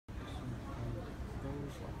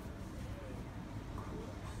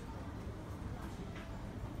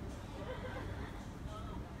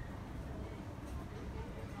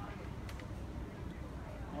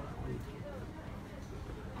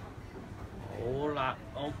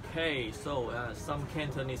Okay, so some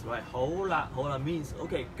Cantonese, right? 好啦 means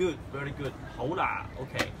okay, good, very good. 好啦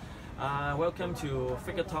okay. Welcome to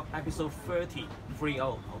Figure Talk episode 30.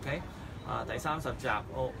 Okay. 第30集.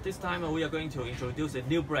 Oh, this time we are going to introduce a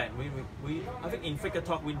new brand. I think in Figure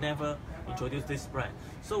Talk we never introduced this brand.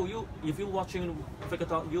 So if you're watching Figure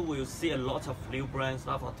Talk, you will see a lot of new brands, a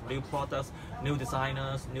lot of new products, new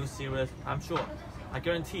designers, new series. I'm sure. I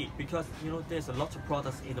guarantee, because there's a lot of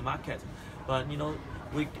products in the market, but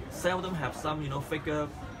we seldom have some figure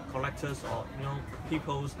collectors or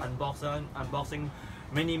people's unboxing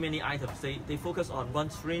many items. They focus on one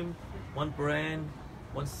stream, one brand,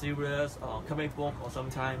 one series or comic book, or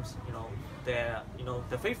sometimes their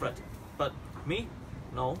favorite. But me,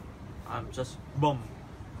 no, I'm just boom,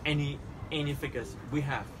 any figures we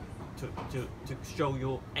have to show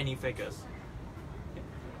you any figures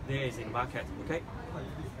there is in the market. Okay,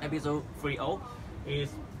 episode 30 is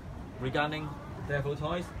regarding Devil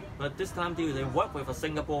Toys, but this time they work with a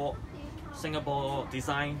Singapore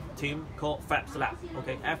design team called FLABSLAB.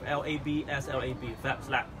 Okay, FLABSLAB,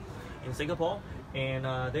 FLABSLAB in Singapore, and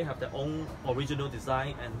they have their own original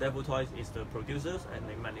design, and Devil Toys is the producers and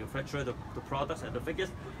they manufacture the products and the figures.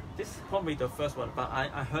 This is probably the first one, but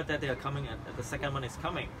I heard that they are coming and the second one is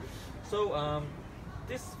coming. So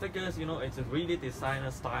these figures, it's a really designer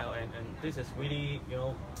style, and this is really,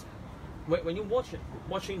 when you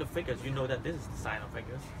watching the figures, you know that this is designer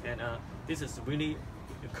figures, and this is really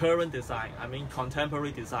current design. I mean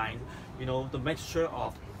contemporary design. The mixture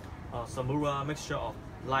of samurai, mixture of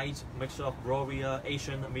light, mixture of warrior,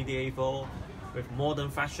 Asian, medieval, with modern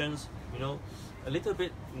fashions. A little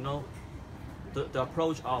bit. The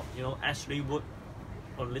approach of Ashley Wood,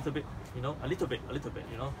 a little bit. A little bit.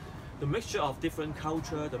 The mixture of different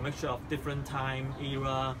culture, the mixture of different time,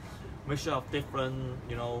 era, mixture of different,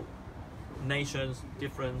 nations,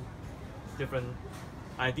 different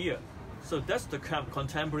idea. So that's the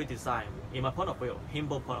contemporary design in my point of view,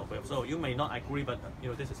 humble point of view. So you may not agree, but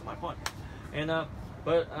this is my point. And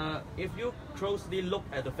but if you closely look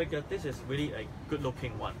at the figure, this is really a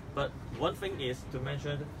good-looking one. But one thing is to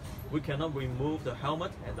mention, we cannot remove the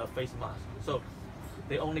helmet and the face mask. So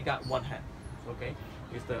they only got one head. Okay,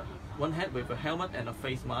 it's the one head with a helmet and a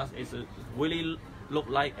face mask. It's really look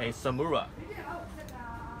like a samurai.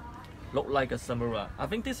 Look like a samurai. I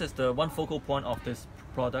think this is the one focal point of this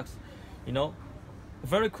products.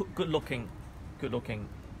 Very good looking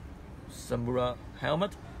samurai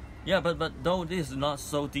helmet. Yeah, but though this is not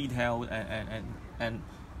so detailed and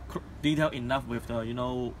detailed enough with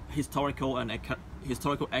the historical and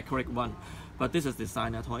historical accurate one. But this is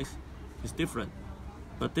designer toys. It's different.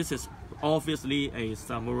 But this is obviously a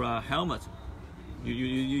samurai helmet.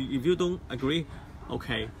 If you don't agree,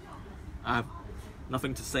 okay, I have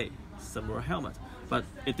nothing to say. Samurai helmet, but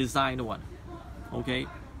a designed one. Okay,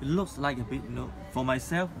 it looks like a bit, for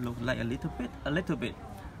myself, looks like a little bit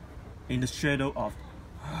in the shadow of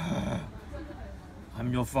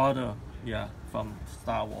I'm your father, yeah, from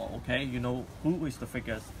Star Wars. Okay, who is the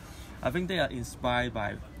figures? I think they are inspired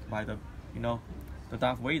by the the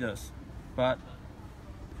Darth Vaders, but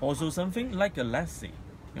also something like a Nazi.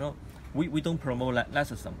 We don't promote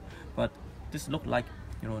Nazism, but this look like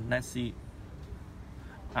Nazi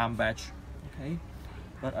arm badge. Okay,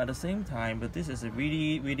 but at the same time, but this is a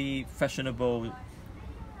really fashionable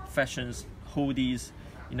fashions hoodies,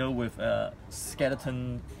 with a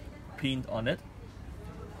skeleton print on it,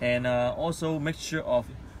 and also mixture of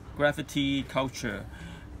graffiti culture.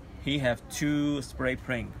 He have two spray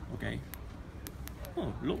paint. Okay,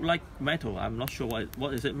 look like metal. I'm not sure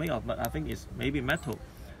what is it made of, but I think it's maybe metal.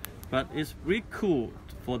 But it's really cool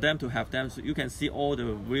for them to have them, so you can see all the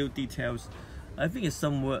real details. I think it's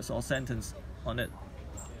some words or sentence on it,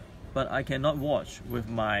 but I cannot watch with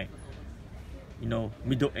my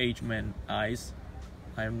middle-aged man eyes.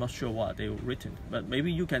 I'm not sure what they written, but maybe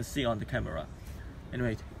you can see on the camera.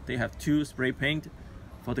 Anyway, they have two spray paint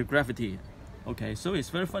for the graffiti. Okay, so it's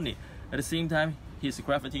very funny. At the same time, he's a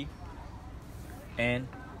graffiti and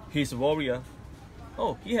he's a warrior.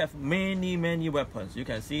 Oh, he have many weapons. You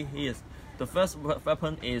can see he is the first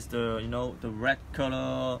weapon is the the red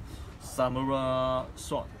color samurai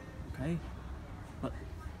sword. Okay, but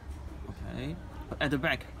at the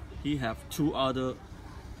back he have two other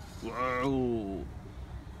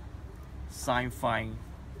sci-fi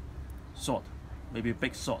sword, maybe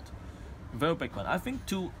big sword, very big one. I think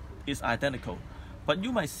two is identical, but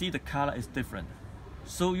you might see the color is different.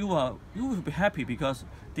 So you will be happy because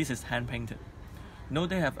this is hand painted.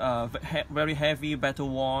 They have a very heavy battle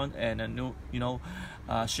wand and a new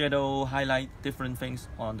shadow highlight different things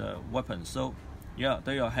on the weapons. So yeah,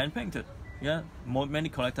 they are hand painted. Yeah, many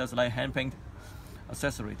collectors like hand paint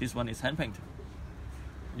accessory. This one is hand painted.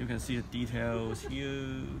 You can see the details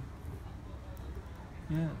here.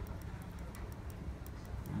 Yeah,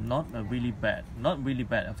 not really bad.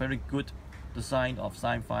 A very good design of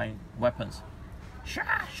sci-fi weapons.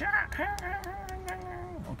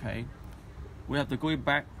 Okay, we have to go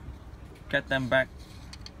back, get them back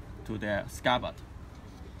to their scabbard.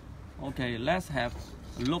 Okay, let's have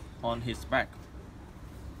a look on his back.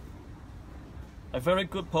 A very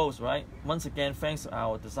good pose, right? Once again, thanks to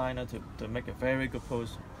our designer to make a very good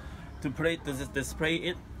pose to display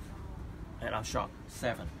it at our shop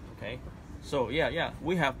 7. Okay, so yeah,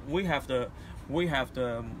 we have the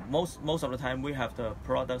most of the time we have the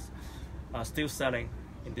products still selling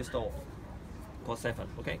in this store for 7.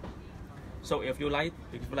 Okay, so if you like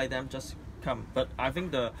them, just come. But I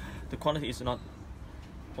think the quantity is not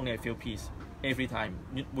only a few pieces every time.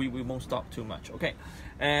 We won't stock too much. Okay,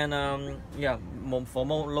 and yeah, for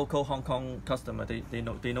more local Hong Kong customer, they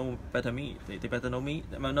know better me. They better know me.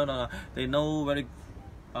 No.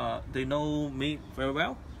 They know me very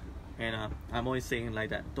well, and I'm always saying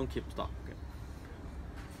like that. Don't keep stock.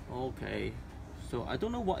 Okay, so I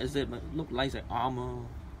don't know what is it, but look like an armor.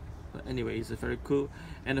 But anyway, it's a very cool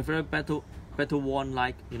and a very battle worn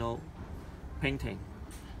like, you know, painting,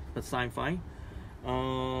 but sci-fi.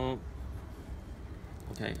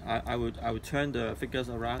 Okay, I would turn the figures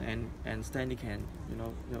around and Stanley can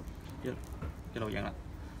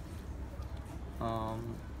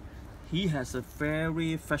he has a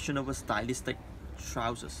very fashionable stylistic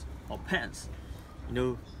trousers or pants. You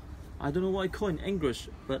know, I don't know what I call in English,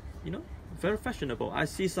 but you know, very fashionable. I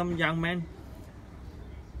see some young men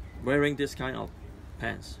wearing this kind of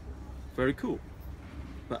pants. Very cool.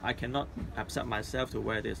 But I cannot accept myself to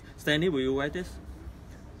wear this. Stanley, will you wear this?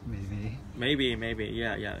 Maybe.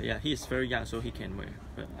 Yeah. He's very young, so he can wear.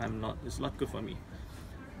 But I'm not. It's not good for me.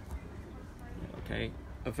 Okay.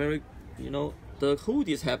 A very, you know, the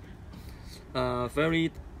hoodies have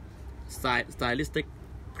very stylistic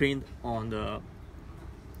print on the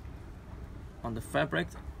fabric,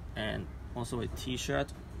 and also a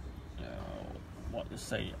T-shirt. What to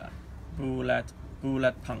say? Bullet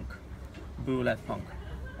punk.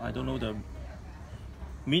 I don't know the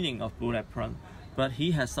meaning of bullet punk, but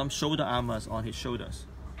he has some shoulder armors on his shoulders,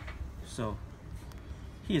 so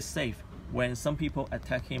he is safe when some people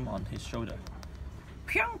attack him on his shoulder.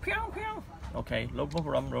 Okay, no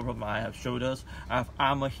problem. I have shoulders, I have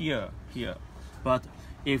armor here. But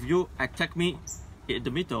if you attack me in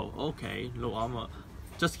the middle, okay, no armor.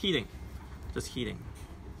 Just kidding.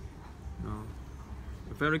 No.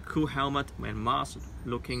 A very cool helmet and mask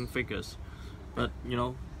looking figures, but you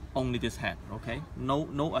know, only this head. Okay,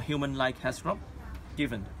 no a human-like head sculpt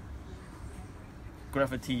given.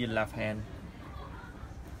 Gravity left hand.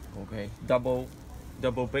 Okay, double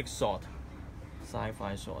big sword,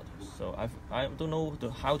 sci-fi sword. So I don't know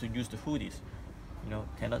how to use the hoodies. You know,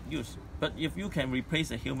 cannot use. But if you can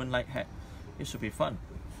replace a human-like head, it should be fun.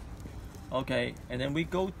 Okay, and then we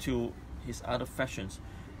go to his other fashions.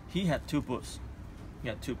 He had 2 boots.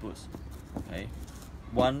 Okay,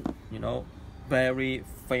 one, you know, very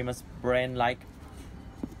famous brand like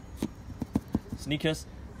sneakers,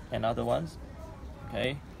 and other ones.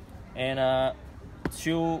 Okay, and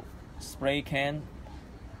 2 spray can,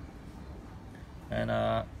 and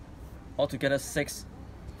altogether 6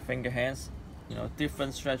 finger hands. You know,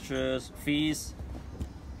 different stretchers, fees,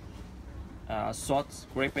 short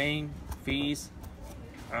gripping, fees,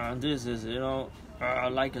 and this is, you know,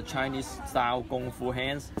 like a Chinese style kung fu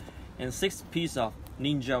hands, and 6 pieces of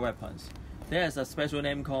ninja weapons. There's a special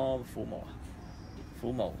name called Fumo,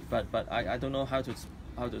 but I don't know how to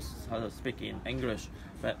speak in English.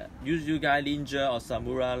 But you guys ninja or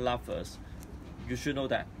samurai lovers, you should know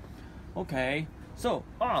that. Okay, so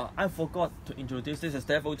I forgot to introduce. This is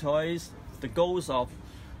Devil Toys, the ghost of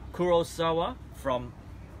Kurosawa from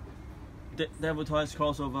Devil Toys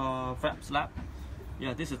crossover FLABSLAB.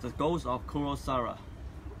 Yeah, this is the ghost of Kurosawa,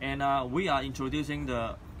 and we are introducing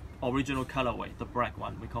the original colorway, the black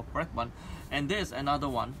one. We call black one, and there's another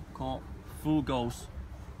one called Full Ghost.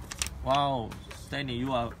 Wow, Stanley,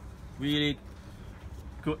 you are really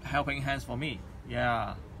good helping hands for me.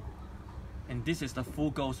 Yeah, and this is the Full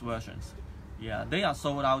Ghost versions. Yeah, they are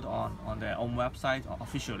sold out on their own website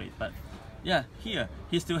officially, but yeah, here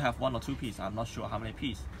he still have 1 or 2 pieces. I'm not sure how many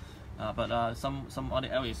pieces. But some other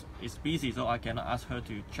areas is busy, so I cannot ask her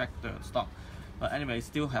to check the stock. But anyway,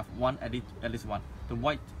 still have one at least one. The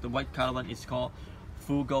white color one is called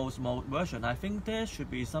Full Ghost mode version. I think there should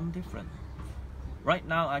be some difference. Right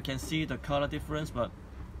now I can see the color difference, but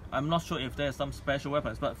I'm not sure if there's some special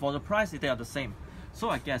weapons. But for the price, they are the same. So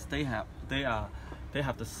I guess they are they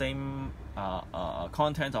have the same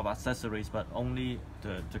content of accessories, but only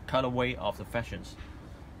the colorway of the fashions.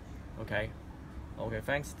 Okay,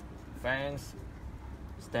 thanks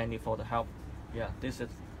Stanley for the help. Yeah, this is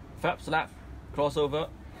FLABSLAB crossover.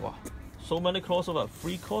 Wow, so many crossover,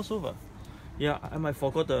 free crossover. Yeah, I might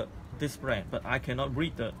forgot this brand, but I cannot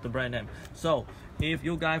read the brand name. So if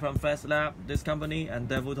you guys from FLABSLAB, this company, and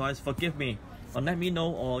Devil Toys, forgive me, or let me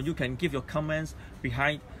know, or you can give your comments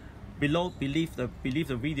below beneath the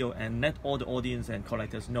video, and let all the audience and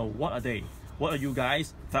collectors know what are they. What are you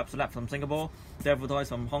guys? FLABSLAB from Singapore, Devil Toys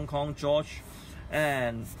from Hong Kong, George,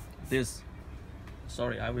 and this.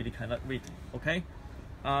 Sorry, I really cannot read. Okay.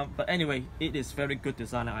 But anyway, it is very good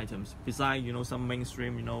designer items. Besides, you know, some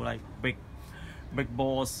mainstream, you know, like big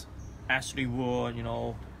boss, Ashley Wood, you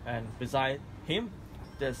know, and beside him,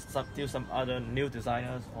 there's still some other new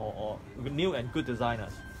designers or new and good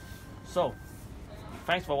designers. So,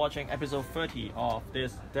 thanks for watching episode 30 of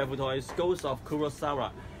this Devil Toys Ghost of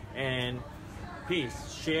Kurosawa, and please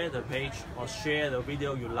share the page or share the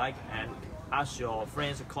video you like, and ask your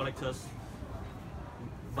friends and collectors,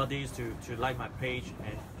 buddies to like my page,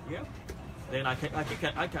 and yeah, then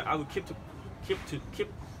I will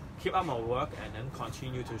keep up my work, and then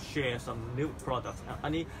continue to share some new products,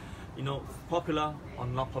 any, you know, popular or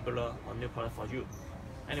not popular, or new product for you.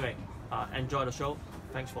 Anyway, enjoy the show.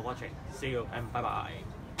 Thanks for watching. See you and bye bye.